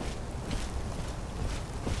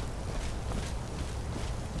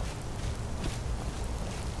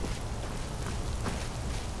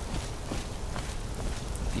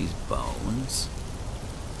 Bones.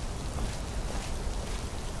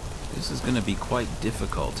 This is going to be quite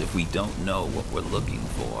difficult if we don't know what we're looking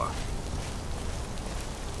for.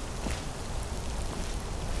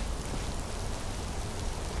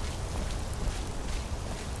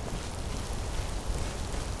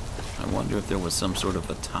 wonder if there was some sort of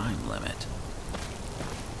a time limit.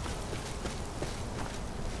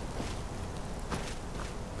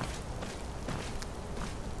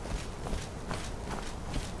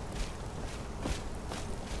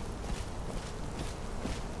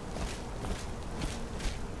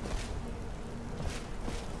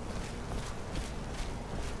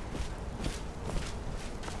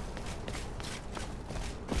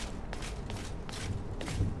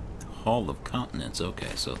 Hall of Continents. Okay,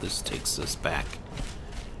 so this takes us back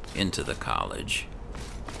into the college.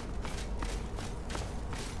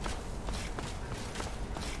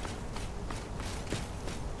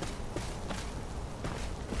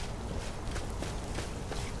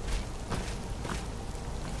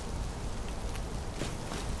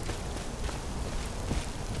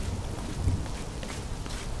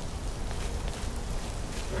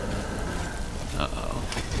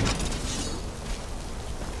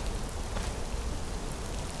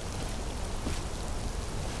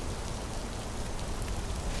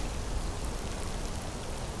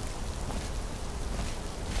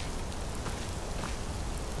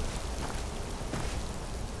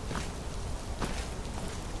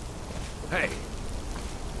 Hey.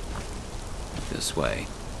 This way.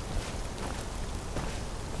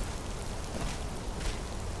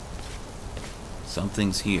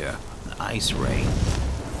 Something's here. An ice ray.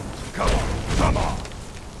 Come on, come on.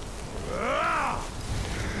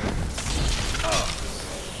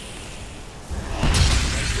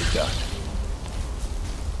 Nicely done.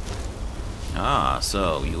 Ah,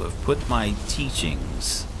 so you have put my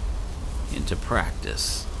teachings into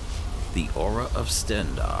practice. The Aura of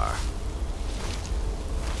Stendarr.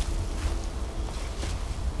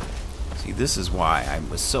 See, this is why I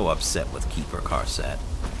was so upset with Keeper Karset.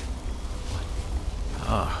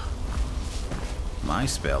 Ah, my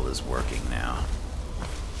spell is working now.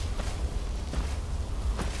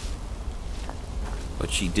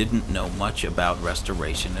 But she didn't know much about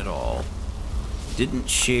restoration at all. Didn't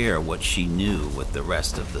share what she knew with the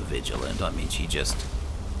rest of the Vigilant. I mean, she just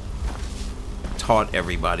taught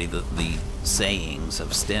everybody the sayings of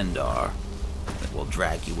Stendarr that will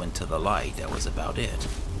drag you into the light. That was about it.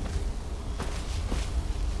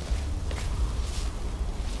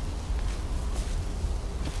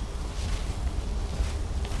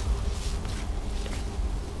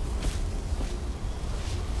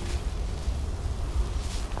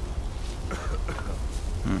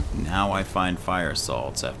 Now I find fire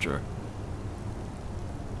salts after...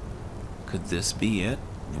 Could this be it?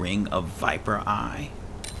 Ring of Viper Eye?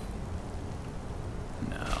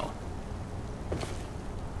 No.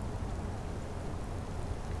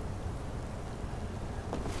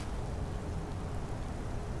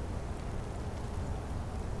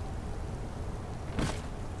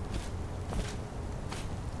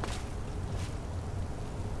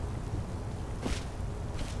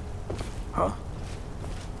 Huh?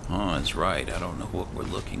 Oh, that's right. I don't know what we're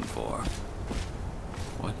looking for.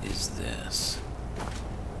 What is this?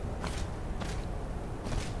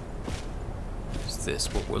 Is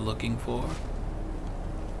this what we're looking for?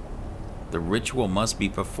 The ritual must be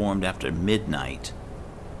performed after midnight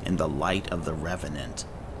in the light of the Revenant.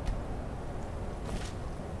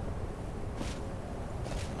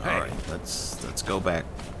 All right, let's go back.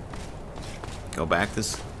 Go back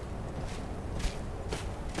this.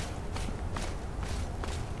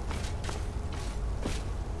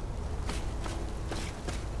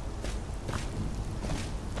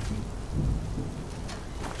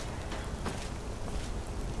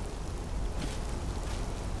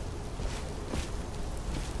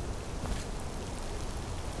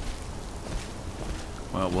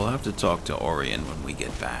 Well, we'll have to talk to Orion when we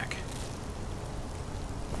get back.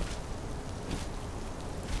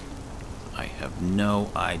 I have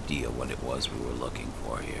no idea what it was we were looking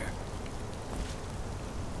for here.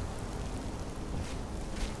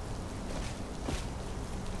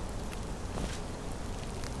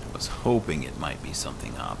 I was hoping it might be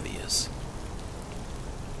something obvious.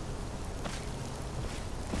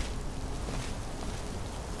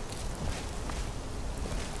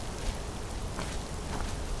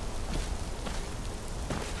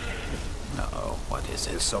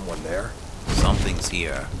 Is someone there? Something's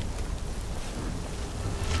here.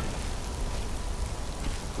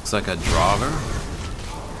 Looks like a Draugr.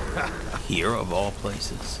 Here of all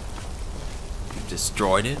places. You've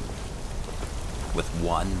destroyed it with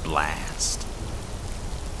one blast.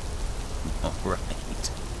 Alright.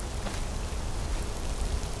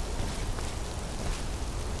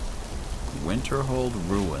 Winterhold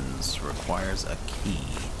Ruins requires a key.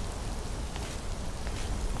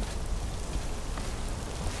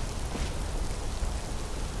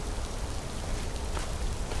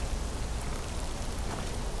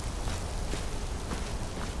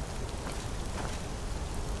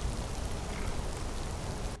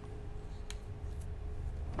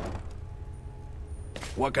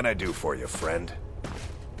 What can I do for you, friend?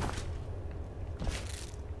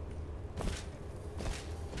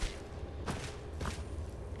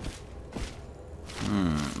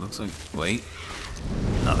 Looks like... Wait.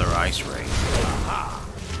 Another ice ray.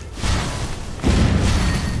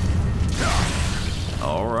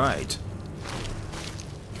 Alright.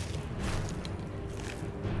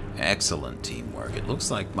 Excellent teamwork. It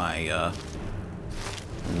looks like my,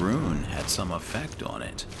 rune had some effect on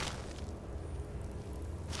it.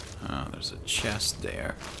 Oh, there's a chest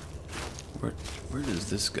there. Where does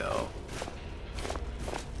this go?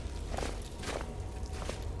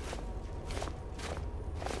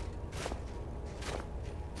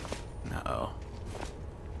 Uh-oh.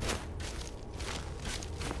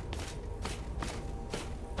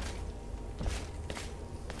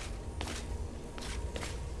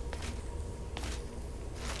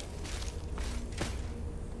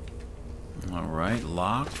 Alright,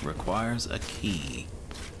 locked, requires a key.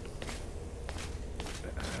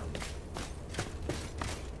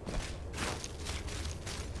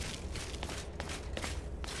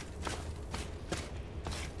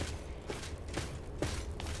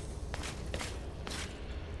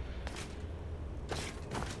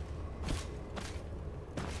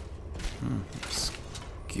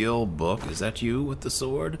 Skill book. Is that you with the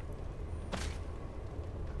sword?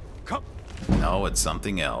 No, it's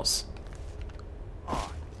something else.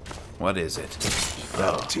 What is it?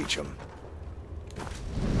 That'll teach him.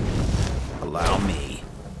 Allow me.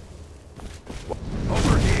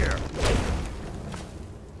 Over here.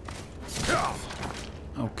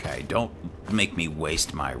 Okay, don't make me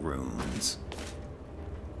waste my runes.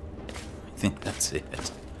 I think that's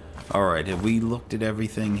it. Alright, have we looked at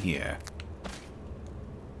everything here?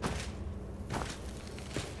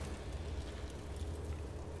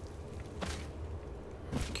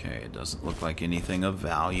 Okay, it doesn't look like anything of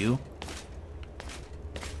value.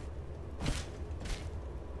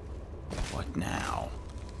 What now?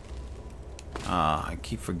 I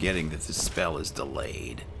keep forgetting that this spell is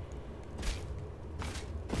delayed.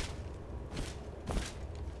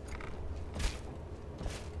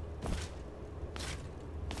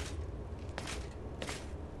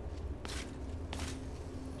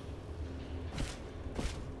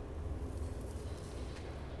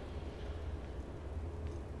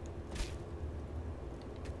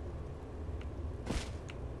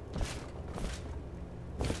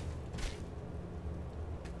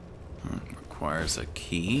 Requires a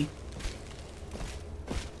key.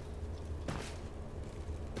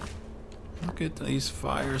 Look at these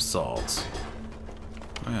fire salts.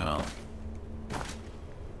 Well.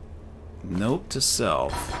 Note to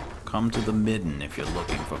self. Come to the midden if you're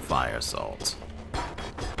looking for fire salts.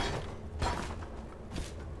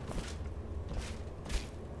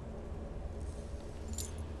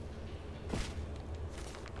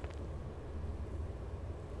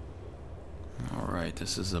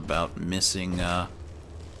 This is about missing, oh,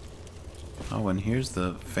 and here's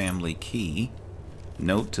the family key.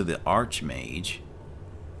 Note to the Archmage.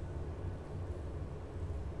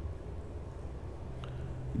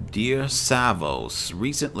 Dear Savos,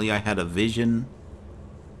 recently I had a visit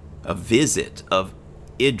of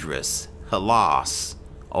Idris, Halas,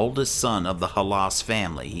 oldest son of the Halas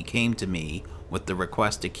family. He came to me with the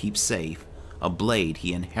request to keep safe a blade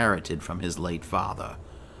he inherited from his late father,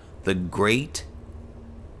 the great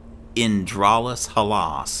Indralis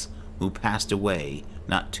Halas, who passed away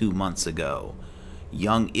not 2 months ago.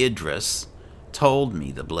 Young Idris told me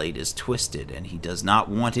the blade is twisted and he does not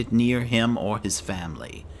want it near him or his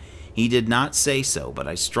family. He did not say so, but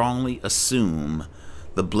I strongly assume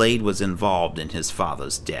the blade was involved in his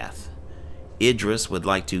father's death. Idris would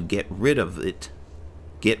like to get rid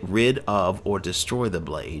of or destroy the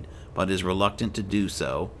blade, but is reluctant to do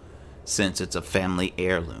so since it's a family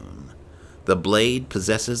heirloom. The blade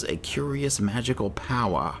possesses a curious magical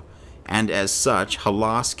power, and as such,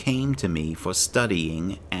 Halas came to me for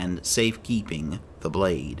studying and safekeeping the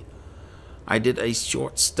blade. I did a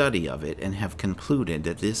short study of it and have concluded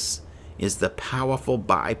that this is the powerful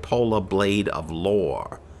bipolar blade of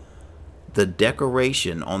lore. The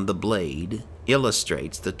decoration on the blade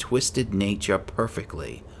illustrates the twisted nature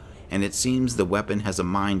perfectly, and it seems the weapon has a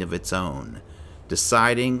mind of its own,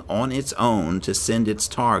 deciding on its own to send its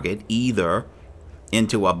target either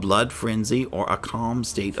into a blood frenzy or a calm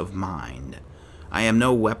state of mind. I am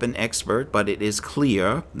no weapon expert, but it is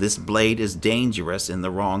clear this blade is dangerous in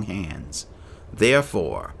the wrong hands.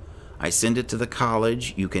 Therefore, I send it to the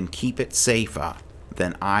college. You can keep it safer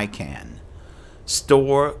than I can.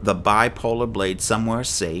 Store the bipolar blade somewhere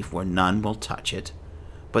safe where none will touch it,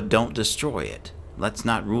 but don't destroy it. Let's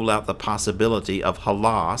not rule out the possibility of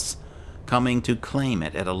Halas coming to claim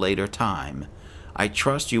it at a later time. I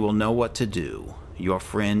trust you will know what to do. Your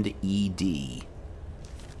friend E.D.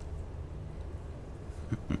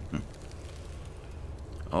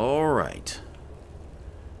 Alright.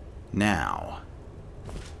 Now,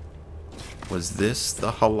 was this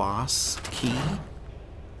the Halas key?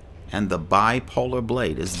 And the bipolar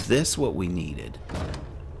blade, is this what we needed?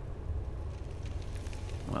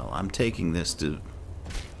 Well, I'm taking this to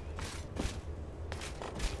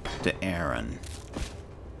Aaron.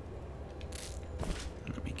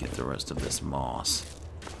 Let me get the rest of this moss.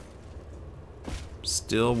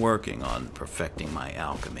 Still working on perfecting my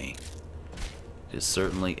alchemy. It is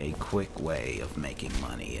certainly a quick way of making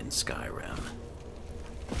money in Skyrim.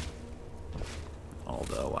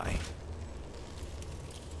 Although I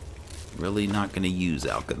really not going to use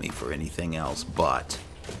alchemy for anything else but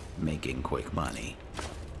making quick money.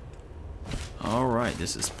 Alright,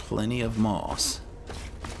 this is plenty of moss.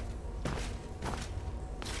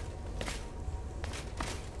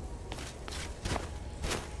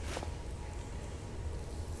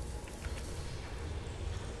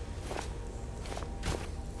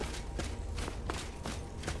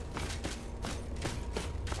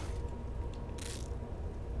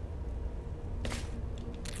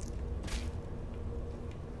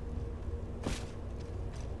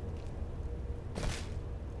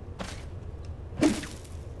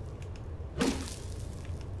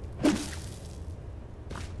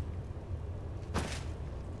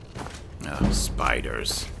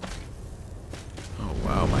 Spiders. Oh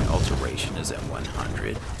wow, my alteration is at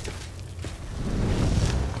 100.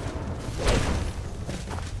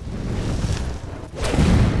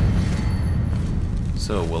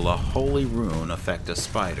 So will a holy rune affect a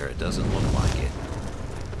spider? It doesn't look like it.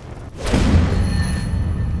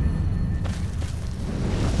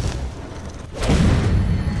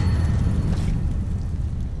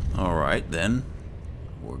 Alright then,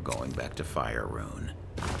 we're going back to fire rune.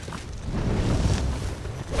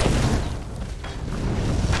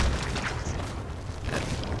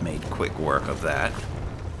 Made quick work of that.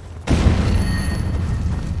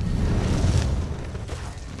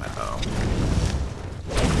 Uh-oh.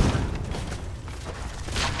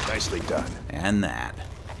 Nicely done. And that.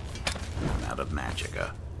 I'm out of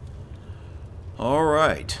magicka.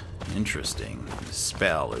 Alright. Interesting. This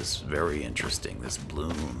spell is very interesting. This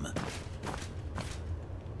bloom.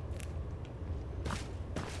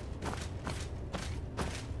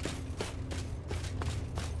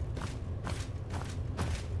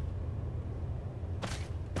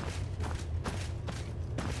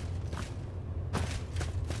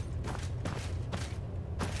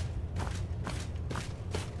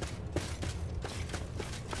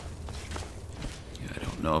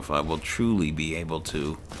 Know if I will truly be able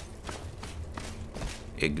to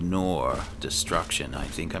ignore destruction. I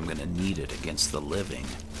think I'm going to need it against the living.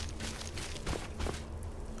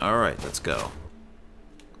 Alright, let's go.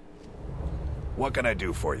 What can I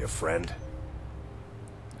do for you, friend?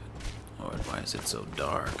 Lord, why is it so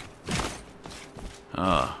dark?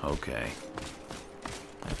 Ah, okay.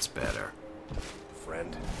 That's better.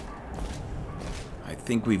 Friend? I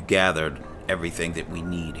think we've gathered everything that we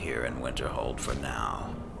need here in Winterhold for now.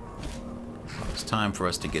 It's time for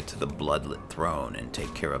us to get to the Bloodlit Throne and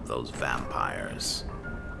take care of those vampires.